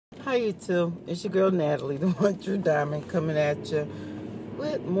How you two? It's your girl Natalie, the one true diamond, coming at you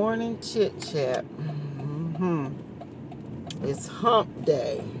with morning chit chat. It's hump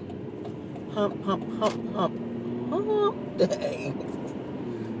day. Hump, hump, hump, hump, hump day.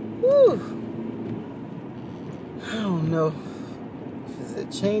 Whew. I don't know if it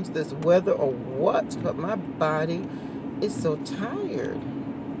changed this weather or what, but my body is so tired.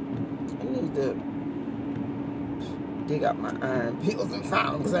 I need to dig out my iron pills and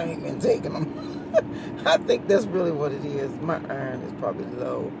find them because I ain't been taking them. I think that's really what it is. My iron is probably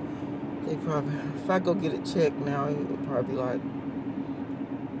low. They probably, if I go get it checked now, it would probably be like,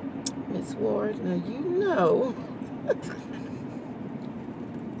 Miss Ward, now you know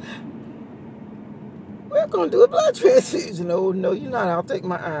we're gonna do a blood transfusion. Oh no, you're not. I'll take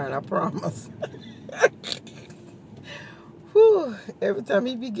my iron. I promise. Whew. Every time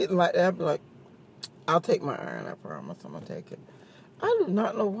he be getting like that, I be like, I'll take my iron. I promise. I'm gonna take it. I do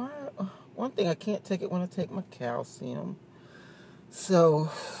not know why. One thing, I can't take it when I take my calcium. So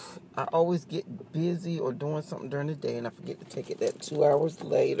I always get busy or doing something during the day, and I forget to take it that 2 hours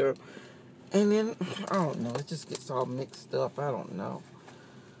later. And then, I don't know, it just gets all mixed up. I don't know.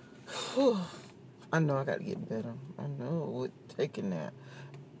 I know I got to get better. I know with taking that.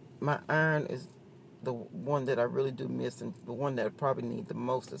 My iron is the one that I really do miss, and the one that I probably need the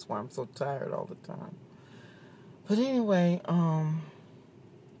most. That's why I'm so tired all the time. But anyway,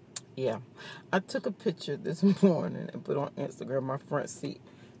 yeah. I took a picture this morning and put on Instagram my front seat.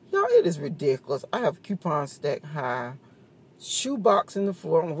 Y'all, it is ridiculous. I have coupons stacked high. Shoebox in the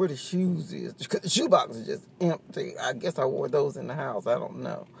floor. I don't know where the shoes is. Because the shoebox is just empty. I guess I wore those in the house. I don't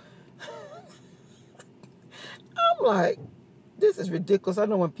know. I'm like, this is ridiculous. I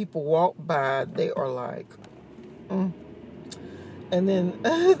know when people walk by, they are like, And then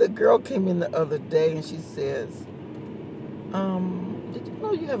the girl came in the other day and she says, did you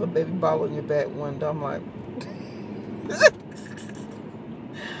know you have a baby bottle in your back window? I'm like,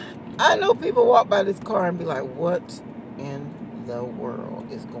 I know people walk by this car and be like, what in the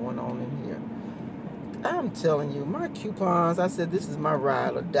world is going on in here? I'm telling you, my coupons, I said, this is my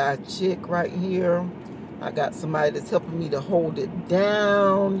ride or die chick right here. I got somebody that's helping me to hold it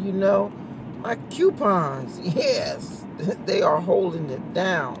down, you know. My coupons, yes, they are holding it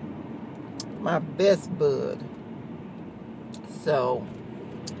down. My best bud. So,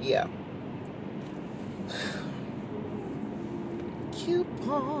 yeah.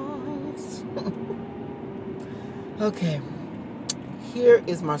 Coupons. Okay. Here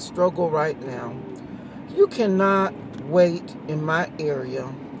is my struggle right now. You cannot wait in my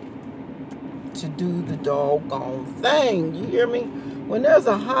area to do the doggone thing. You hear me? When there's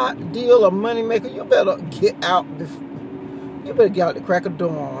a hot deal or money maker, you better get out. You better get out the crack of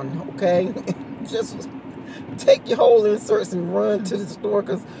dawn, okay? Just take your whole inserts and run to the store,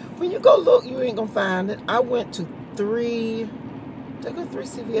 because when you go look, you ain't gonna find it. I went to three. Did I go 3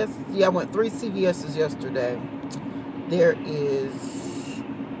 CVS? Yeah, I went 3 CVS's yesterday. There is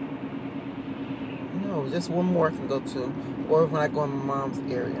just one more I can go to, or when I go in my mom's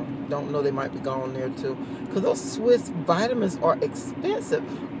area. Don't know, they might be gone there too, because those Swiss vitamins are expensive.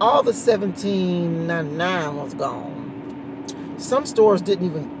 All the $17.99 was gone. Some stores didn't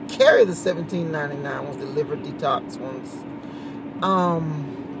even carry the $17.99 ones, the liver detox ones.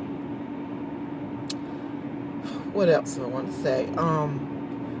 What else do I want to say?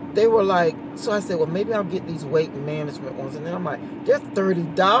 They were like, so I said, well, maybe I'll get these weight management ones. And then I'm like, they're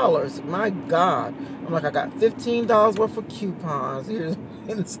 $30. My God. I'm like, I got $15 worth of coupons here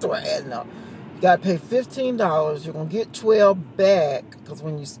in the store adding up. You got to pay $15. You're going to get 12 back, because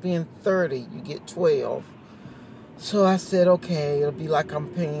when you spend 30, you get 12. So I said, okay, it'll be like I'm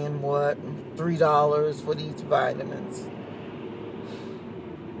paying, what, $3 for these vitamins.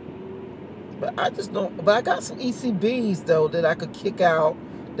 But I just don't, but I got some ECBs, though, that I could kick out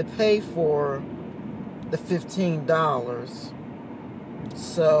to pay for the $15.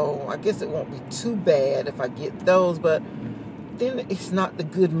 So I guess it won't be too bad if I get those, but then it's not the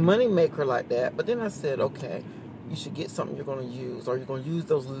good money maker like that. But then I said, okay, you should get something you're going to use, or you're going to use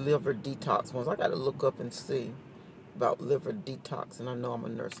those liver detox ones. I got to look up and see about liver detox, and I know I'm a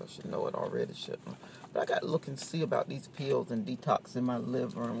nurse, I should know it already, shouldn't I? But I got to look and see about these pills and detoxing my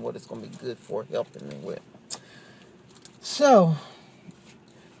liver and what it's going to be good for, helping me with. So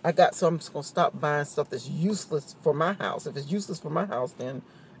I'm just going to stop buying stuff that's useless for my house. If it's useless for my house, then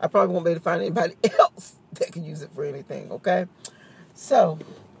I probably won't be able to find anybody else that can use it for anything, okay? So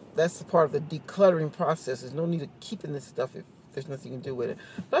that's the part of the decluttering process. There's no need of keeping this stuff if there's nothing you can do with it.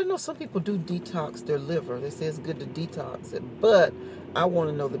 But I know some people do detox their liver. They say it's good to detox it. But I want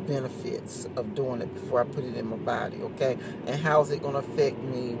to know the benefits of doing it before I put it in my body, okay? And how is it going to affect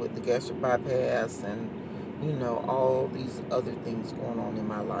me with the gastric bypass and, you know, all these other things going on in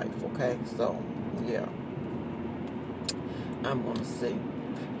my life, okay? So, yeah. I'm going to see.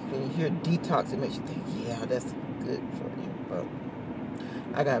 When you hear detox, it makes you think, yeah, that's good for you. But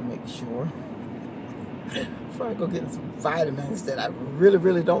I got to make sure before I go get some vitamins that I really,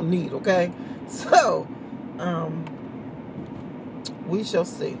 really don't need, okay? So, we shall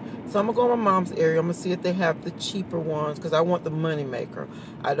see. So I'm going to go to my mom's area. I'm going to see if they have the cheaper ones because I want the money maker.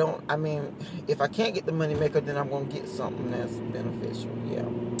 I mean, if I can't get the money maker, then I'm going to get something that's beneficial. Yeah.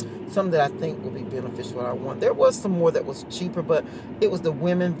 Something that I think will be beneficial, what I want. There was some more that was cheaper, but it was the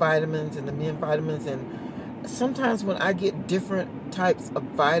women vitamins and the men vitamins. And sometimes when I get different types of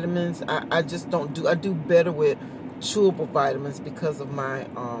vitamins, I just don't do, I do better with chewable vitamins because of my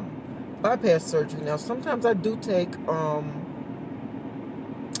bypass surgery. Now, sometimes I do take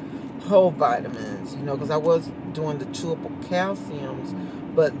whole vitamins, you know, because I was doing the chewable calciums,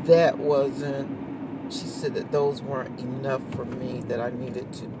 but that wasn't, she said that those weren't enough for me, that I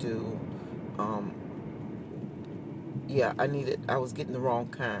needed to do, I was getting the wrong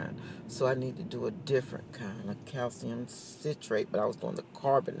kind, so I need to do a different kind, a calcium citrate, but I was doing the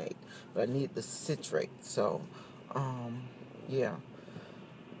carbonate, but I need the citrate, so, yeah.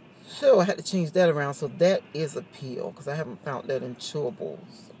 So I had to change that around, so that is a pill, because I haven't found that in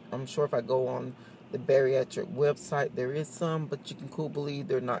chewables. I'm sure if I go on the bariatric website, there is some, but you can cool believe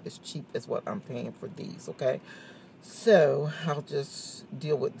they're not as cheap as what I'm paying for these, okay? So, I'll just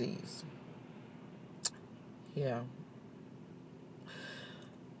deal with these. Yeah.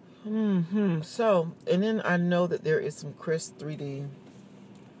 So, and then I know that there is some Chris 3D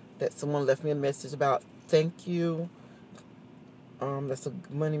that someone left me a message about. Thank you. That's a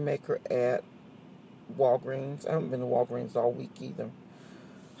money maker at Walgreens. I haven't been to Walgreens all week either.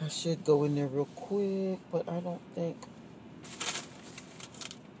 I should go in there real quick, but I don't think.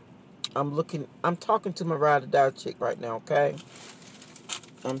 I'm talking to my ride or die chick right now, okay?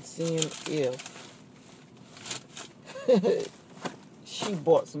 I'm seeing if she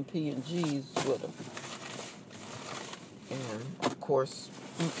bought some P&Gs with her. And, of course,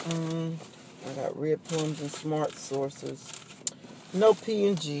 I got red plums and smart sources. No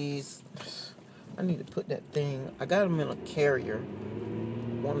P&Gs. I need to put that thing. I got them in a carrier.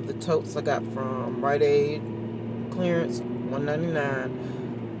 One of the totes I got from Rite Aid, clearance,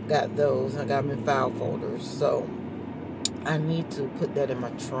 $1.99. Got those. I got them in file folders. So I need to put that in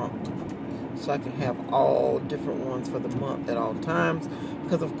my trunk so I can have all different ones for the month at all times.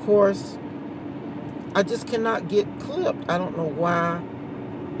 Because of course, I just cannot get clipped. I don't know why.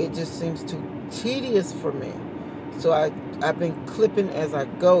 It just seems too tedious for me. So I've been clipping as I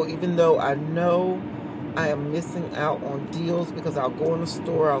go, even though I know I am missing out on deals, because I'll go in the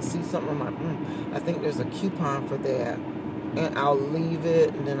store, I'll see something, I'm like, I think there's a coupon for that, and I'll leave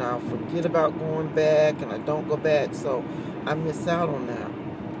it, and then I'll forget about going back, and I don't go back, so I miss out on that.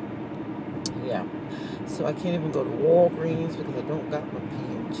 Yeah. So I can't even go to Walgreens because I don't got my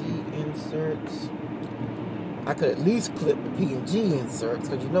P&G inserts. I could at least clip the P&G inserts,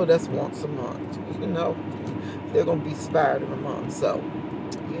 because you know that's once a month. You know, they're going to be expired in a month. So,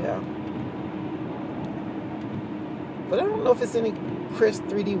 yeah. But I don't know if it's any Chris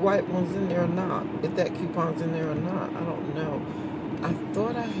 3D white ones in there or not. If that coupon's in there or not. I don't know. I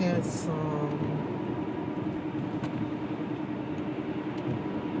thought I had some.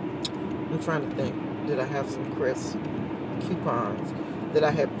 I'm trying to think. Did I have some Chris coupons that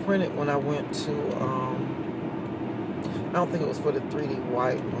I had printed when I went to, I don't think it was for the 3D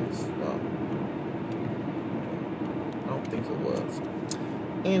white ones. I don't think it was.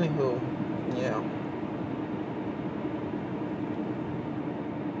 Anywho, yeah.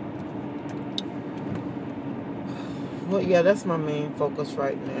 Well, yeah, that's my main focus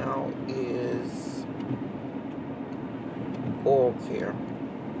right now is oral care.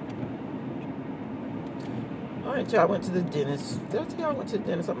 Alright, y'all, I went to the dentist. Did I tell y'all I went to the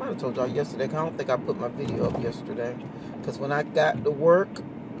dentist? I might have told y'all yesterday, because I don't think I put my video up yesterday. Because when I got to work,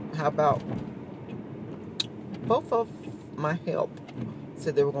 how about both of my help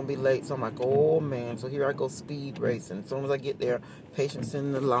said they were going to be late. So I'm like, oh, man. So here I go speed racing. As soon as I get there, patients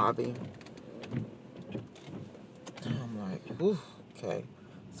in the lobby. I'm like, ooh, okay.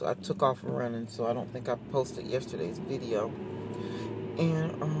 So I took off running, so I don't think I posted yesterday's video.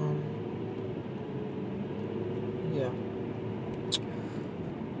 And, yeah.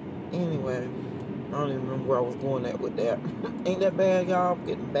 Anyway, I don't even remember where I was going at with that. Ain't that bad, y'all? I'm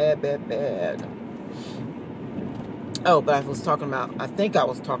getting bad. Oh, but I think I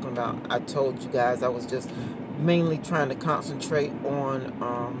was talking about, I told you guys I was just mainly trying to concentrate on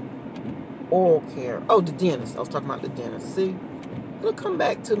oral care. Oh, the dentist. I was talking about the dentist. See, it'll come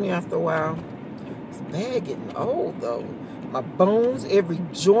back to me after a while. It's bad getting old, though. My bones, every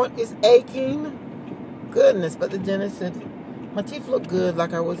joint is aching. Goodness, but the dentist said my teeth look good,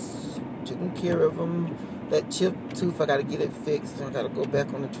 like I was taking care of them. That chipped tooth, I got to get it fixed, and I got to go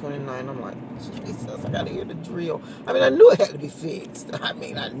back on the 29th. I'm like, Jesus, I got to hear the drill. I mean, I knew it had to be fixed. I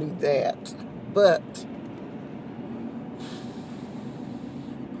mean, I knew that. But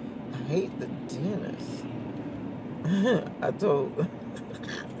I hate the dentist. I told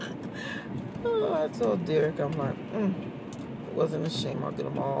Derek, I'm like, it wasn't a shame. I'll get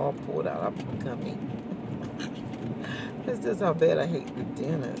them all pulled out. I'll be coming. It's just how bad I hate the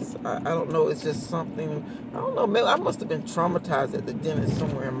dentist. I don't know. It's just something. I don't know. Maybe I must have been traumatized at the dentist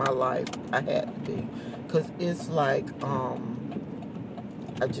somewhere in my life. I had to be, because it's like I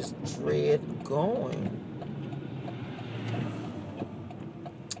just dread going.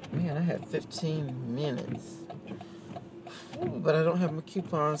 Man, I had 15 minutes, but I don't have my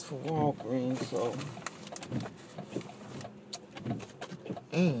coupons for Walgreens, so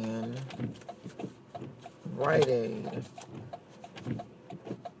and Rite Aid.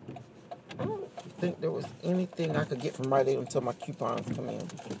 I don't think there was anything I could get from Rite Aid until my coupons come in.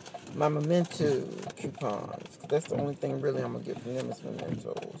 My Memento coupons. That's the only thing really I'm going to get from them is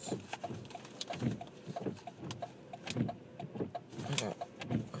Mementos.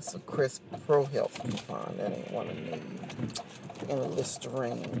 That's a Crisp Pro Health coupon. That ain't one of me. And a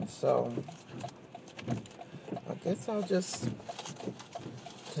Listerine. So, I guess I'll just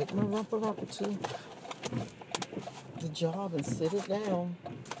take my rumper up to the job and sit it down.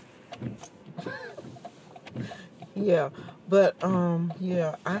 Yeah, but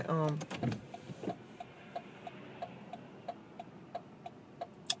yeah, I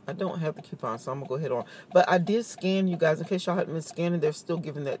don't have the coupon, so I'm gonna go ahead on. But I did scan, you guys, in case y'all hadn't been scanning. They're still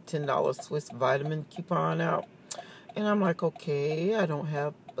giving that $10 Swiss vitamin coupon out, and I'm like, okay, I don't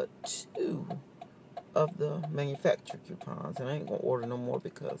have but 2 of the manufacturer coupons, and I ain't gonna order no more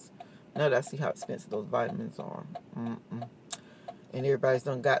because now that I see how expensive those vitamins are. And everybody's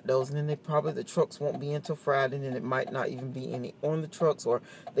done got those, and then the trucks won't be until Friday, and then it might not even be any on the trucks, or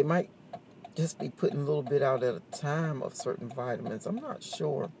they might just be putting a little bit out at a time of certain vitamins. I'm not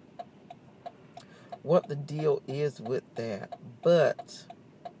sure what the deal is with that, but,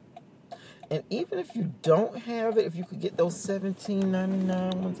 and even if you don't have it, if you could get those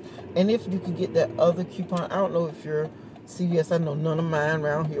 $17.99 ones, and if you could get that other coupon, I don't know if you're CVS, I know none of mine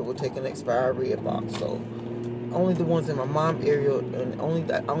around here will take an expired red box, so only the ones in my mom area, and I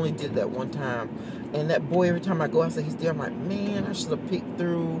only did that one time. And that boy, every time I go outside, he's there. I'm like, man, I should have picked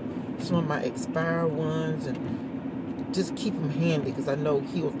through some of my expired ones and just keep them handy, because I know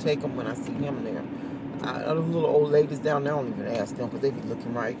he'll take them when I see him there. Those little old ladies down there, I don't even ask them, because they be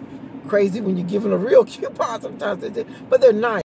looking right crazy when you're giving a real coupon sometimes. But they're nice.